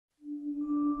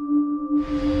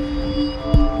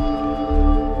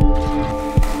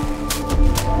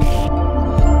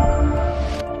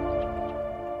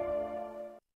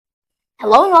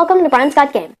welcome to Brian's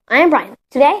Got Game. I am Brian.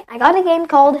 Today, I got a game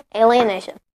called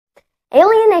Alienation.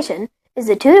 Alienation is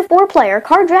a 2 to 4 player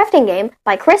card drafting game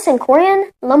by Chris and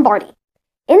Corian Lombardi.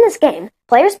 In this game,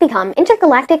 players become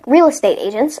intergalactic real estate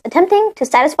agents attempting to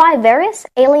satisfy various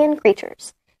alien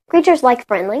creatures. Creatures like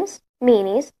friendlies,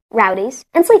 meanies, rowdies,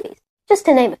 and sleepies, just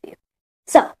to name a few.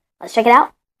 So, let's check it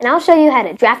out, and I'll show you how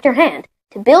to draft your hand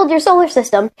to build your solar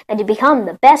system and to become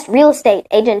the best real estate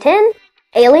agent in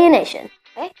Alienation.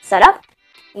 Okay, set up.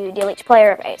 You deal each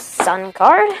player a sun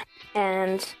card,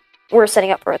 and we're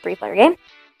setting up for a 3-player game.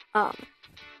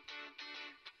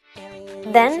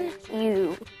 Then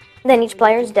each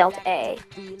player is dealt a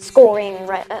score and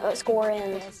reference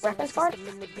card,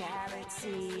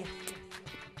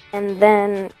 and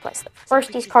then place the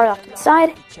firsties card off to the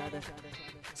side.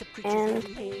 And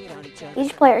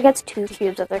each player gets 2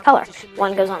 cubes of their color.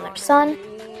 One goes on their sun,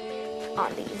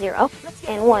 on the 0,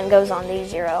 and one goes on the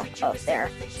 0 of their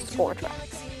score track.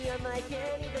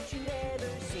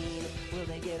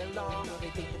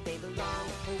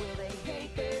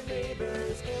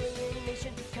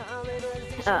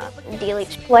 Deal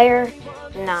each player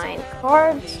 9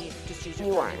 cards.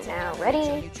 You are now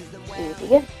ready to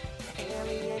begin.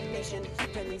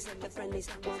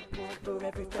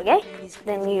 Okay,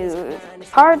 then you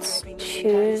cards,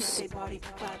 choose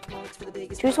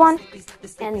one,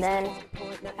 and then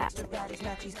pass it.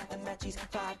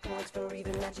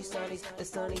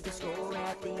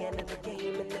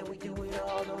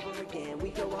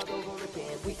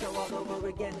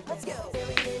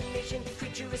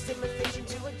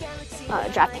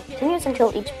 Drafting continues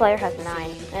until each player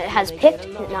has picked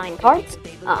 9 cards.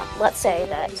 Let's say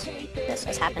that this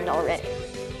has happened already.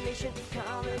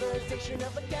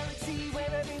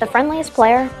 The friendliest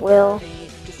player will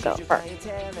go first.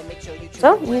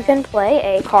 So you can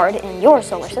play a card in your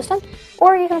solar system,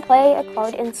 or you can play a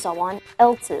card in someone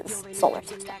else's solar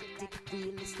system.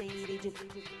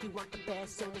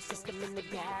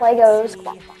 Play goes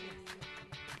qualify.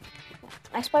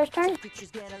 Next player's turn.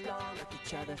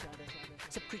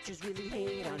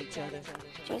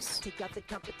 Jeez.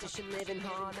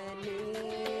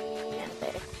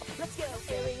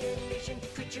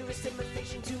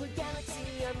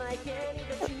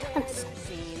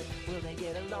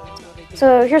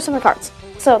 So here's some of the cards.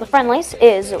 So the friendlies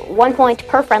is 1 point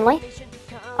per friendly.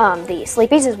 The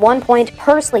sleepies is 1 point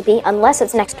per sleepy unless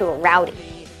it's next to a rowdy.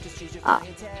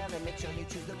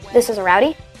 This is a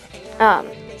rowdy.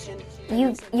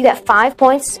 You get 5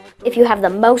 points if you have the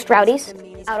most rowdies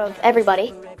out of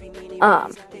everybody.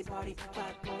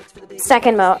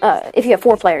 If you have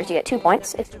 4 players, you get 2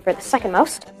 points for the second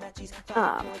most.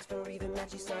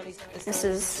 This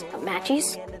is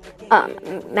matchies.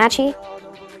 Matchy.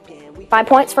 5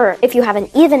 points for if you have an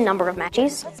even number of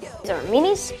matchies. These are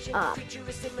meanies.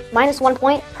 Minus 1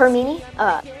 point per meanie.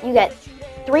 You get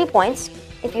 3 points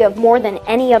if you have more than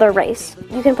any other race.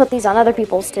 You can put these on other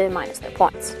people's to minus their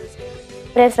points.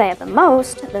 But if they have the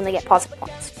most, then they get positive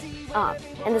points.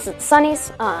 And this is the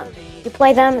Sunnies. You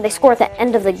play them, they score at the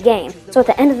end of the game. So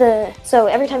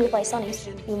every time you play Sunnies,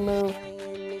 you move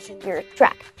your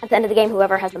track. At the end of the game,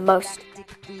 whoever has the most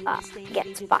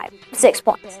gets 6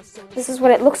 points. This is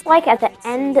what it looks like at the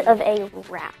end of a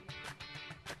round.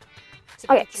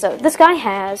 Okay, so this guy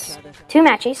has 2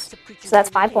 matchies, so that's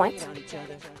 5 points.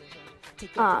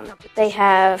 They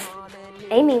have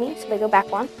a meanie, so they go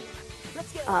back 1.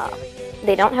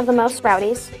 They don't have the most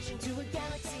rowdies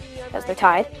because they're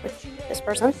tied with this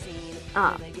person.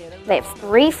 They have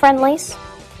 3 friendlies,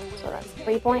 so that's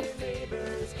 3 points.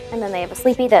 And then they have a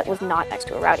sleepy that was not next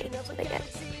to a rowdy, so they get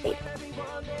 8.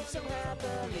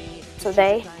 So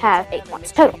they have 8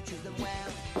 points total.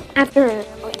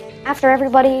 After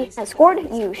everybody has scored,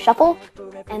 you shuffle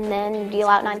and then deal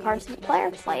out 9 cards to the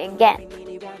player. Play again.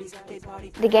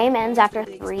 The game ends after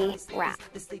 3 rounds.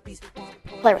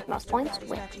 Player with the most points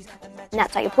wins. And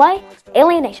that's how you play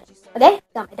Alienation. Okay,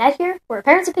 got my dad here for a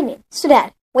parent's opinion. So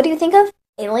Dad, what do you think of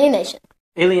Alienation?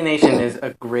 Alienation is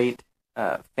a great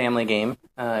family game.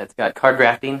 It's got card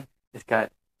drafting. It's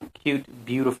got cute,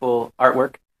 beautiful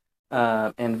artwork,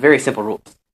 and very simple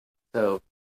rules. So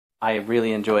I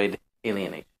really enjoyed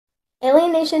Alienation.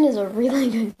 Alienation is a really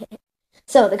good game.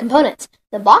 So the components.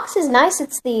 The box is nice.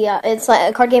 It's like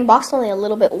a card game box, only a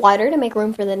little bit wider to make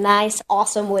room for the nice,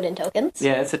 awesome wooden tokens.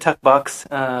 Yeah, it's a tuck box,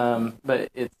 but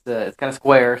it's kind of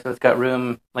square, so it's got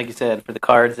room, like you said, for the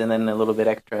cards and then a little bit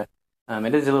extra.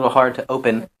 It is a little hard to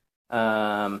open.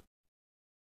 I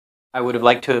would have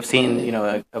liked to have seen,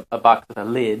 a box with a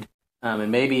lid,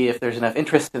 and maybe if there's enough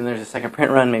interest and there's a second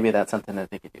print run, maybe that's something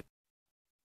that they could do.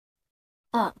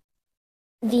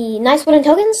 The nice wooden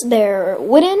tokens, they're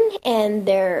wooden and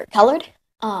they're colored.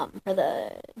 for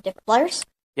the different players.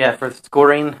 Yeah, for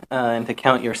scoring and to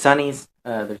count your sunnies,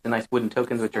 there's the nice wooden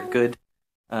tokens, which are good.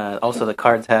 Also, the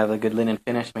cards have a good linen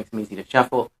finish, makes them easy to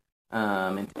shuffle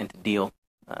and to deal.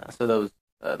 So those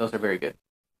are very good.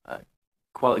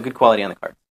 Good quality on the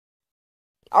cards.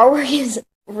 Artwork is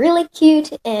really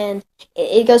cute, and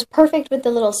it goes perfect with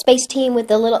the little space team, with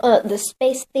the little the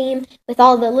space theme, with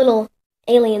all the little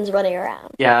aliens running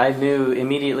around. Yeah, I knew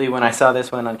immediately when I saw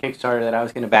this one on Kickstarter that I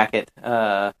was going to back it.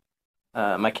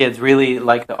 My kids really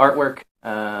like the artwork,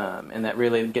 and that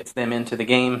really gets them into the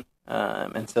game.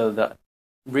 And so the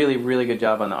really, really good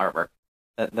job on the artwork.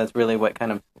 That's really what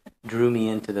kind of drew me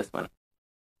into this one.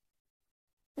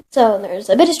 So there's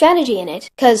a bit of strategy in it,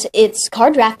 because it's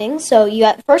card drafting. So you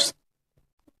have first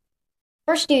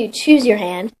you choose your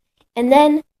hand, and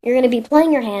then you're going to be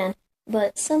playing your hand.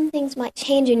 But some things might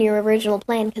change in your original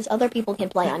plan because other people can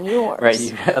play on yours.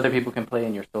 Right, other people can play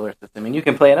in your solar system, and you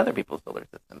can play in other people's solar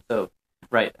system. So,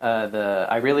 right,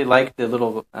 I really like the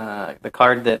little the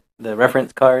card the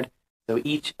reference card. So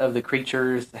each of the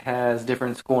creatures has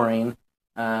different scoring,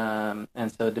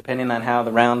 and so depending on how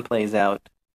the round plays out,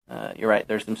 you're right.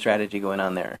 There's some strategy going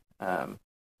on there.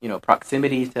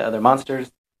 Proximity to other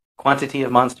monsters, quantity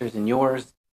of monsters in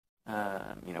yours.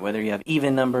 Whether you have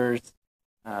even numbers.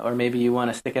 Or maybe you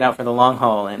want to stick it out for the long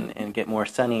haul and get more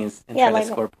sunnies and try to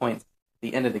score points at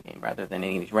the end of the game rather than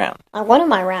in each round. On one of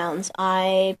my rounds,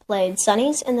 I played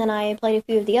sunnies, and then I played a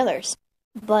few of the others.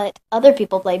 But other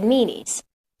people played meanies.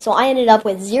 So I ended up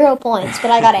with 0 points, but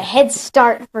I got a head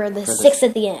start for the 6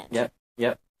 at the end.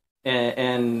 Yep.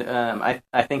 And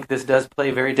I think this does play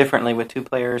very differently with 2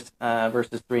 players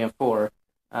versus 3 and 4.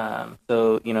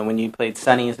 So, when you played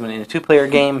sunnies in a 2-player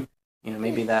game,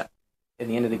 maybe that at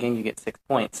the end of the game you get 6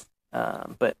 points,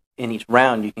 but in each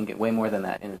round you can get way more than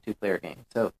that in a 2-player game.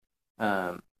 So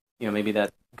maybe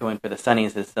that going for the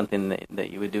sunnies is something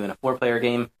that you would do in a 4-player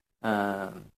game.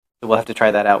 So we'll have to try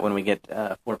that out when we get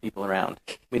 4 people around.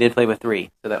 We did play with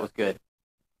 3, so that was good.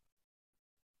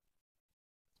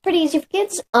 Pretty easy for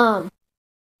kids.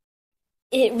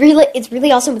 It's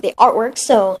really awesome with the artwork.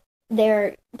 So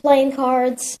they're playing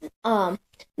cards.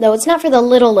 Though it's not for the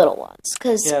little ones,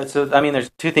 so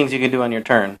there's 2 things you can do on your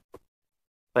turn: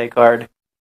 play a card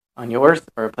on yours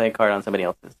or play a card on somebody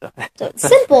else's. So it's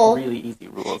simple, really easy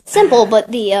rules. Simple,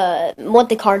 but the what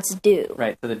the cards do.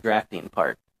 Right. So the drafting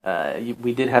part,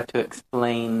 we did have to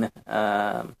explain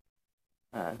to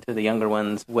the younger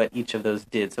ones what each of those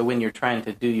did. So when you're trying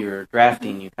to do your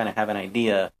drafting, you kind of have an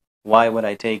idea. Why would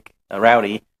I take a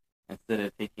Rowdy instead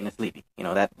of taking a Sleepy?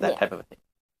 That type of a thing.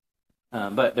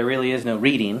 But there really is no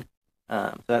reading,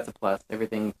 so that's a plus.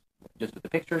 Everything's just with the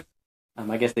pictures.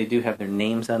 I guess they do have their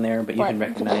names on there, but you can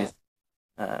recognize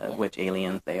which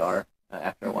aliens they are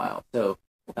after a while. So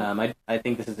I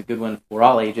think this is a good one for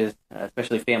all ages,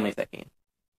 especially families that game.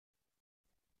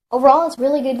 Overall, it's a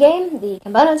really good game. The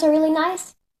components are really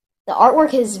nice. The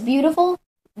artwork is beautiful.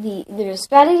 There's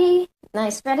strategy,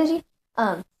 nice strategy.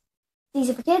 It's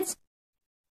easy for kids.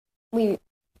 2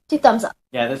 thumbs up.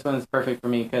 Yeah, this one's perfect for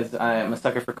me because I'm a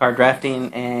sucker for card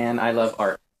drafting and I love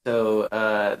art. So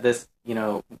this,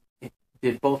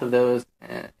 did both of those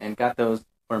and got those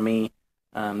for me.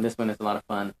 This one is a lot of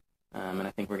fun, and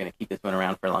I think we're going to keep this one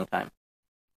around for a long time.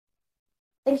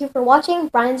 Thank you for watching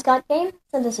Brian's Got Game.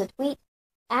 Send us a tweet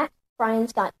at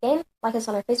Brian's Got Game. Like us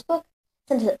on our Facebook.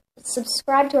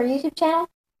 Subscribe to our YouTube channel.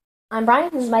 I'm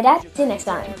Brian. This is my dad. See you next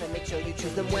time. Make sure you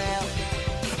choose them well.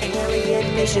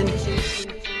 Alienation.